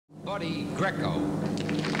Buddy Greco.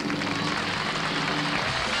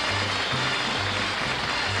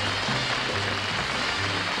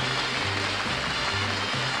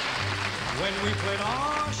 When we played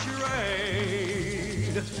our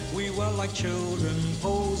charade, we were like children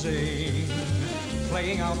posing,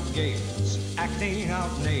 playing out games, acting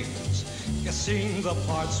out names, guessing the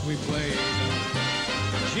parts we played.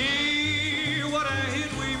 Gee, what a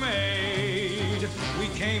hit we made. We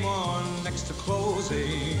came on next to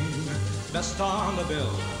closing, best on the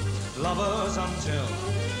bill, lovers until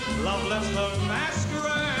love left the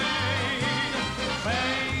masquerade.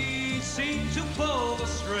 Fate seemed to pull the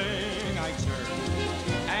string. I turned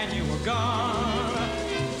and you were gone,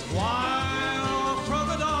 while from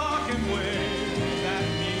the darkened wind that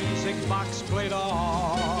music box played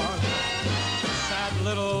on. Sad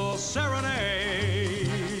little serenade,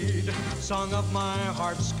 song of my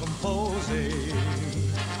heart's composing.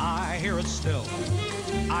 I hear it still,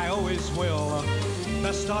 I always will,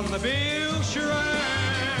 best on the bill, charade,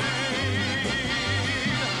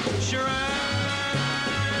 charade.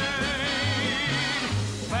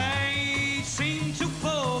 Fate seemed to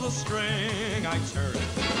pull the string. I turned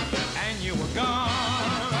and you were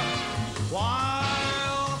gone,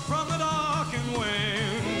 while from the darkened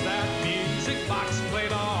wind that music box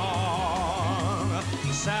played on.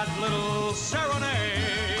 Sad little serenade,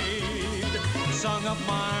 sung up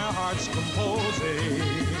my heart's composing.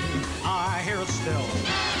 I hear it still,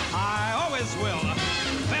 I always will,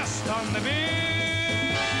 best on the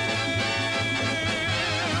bill.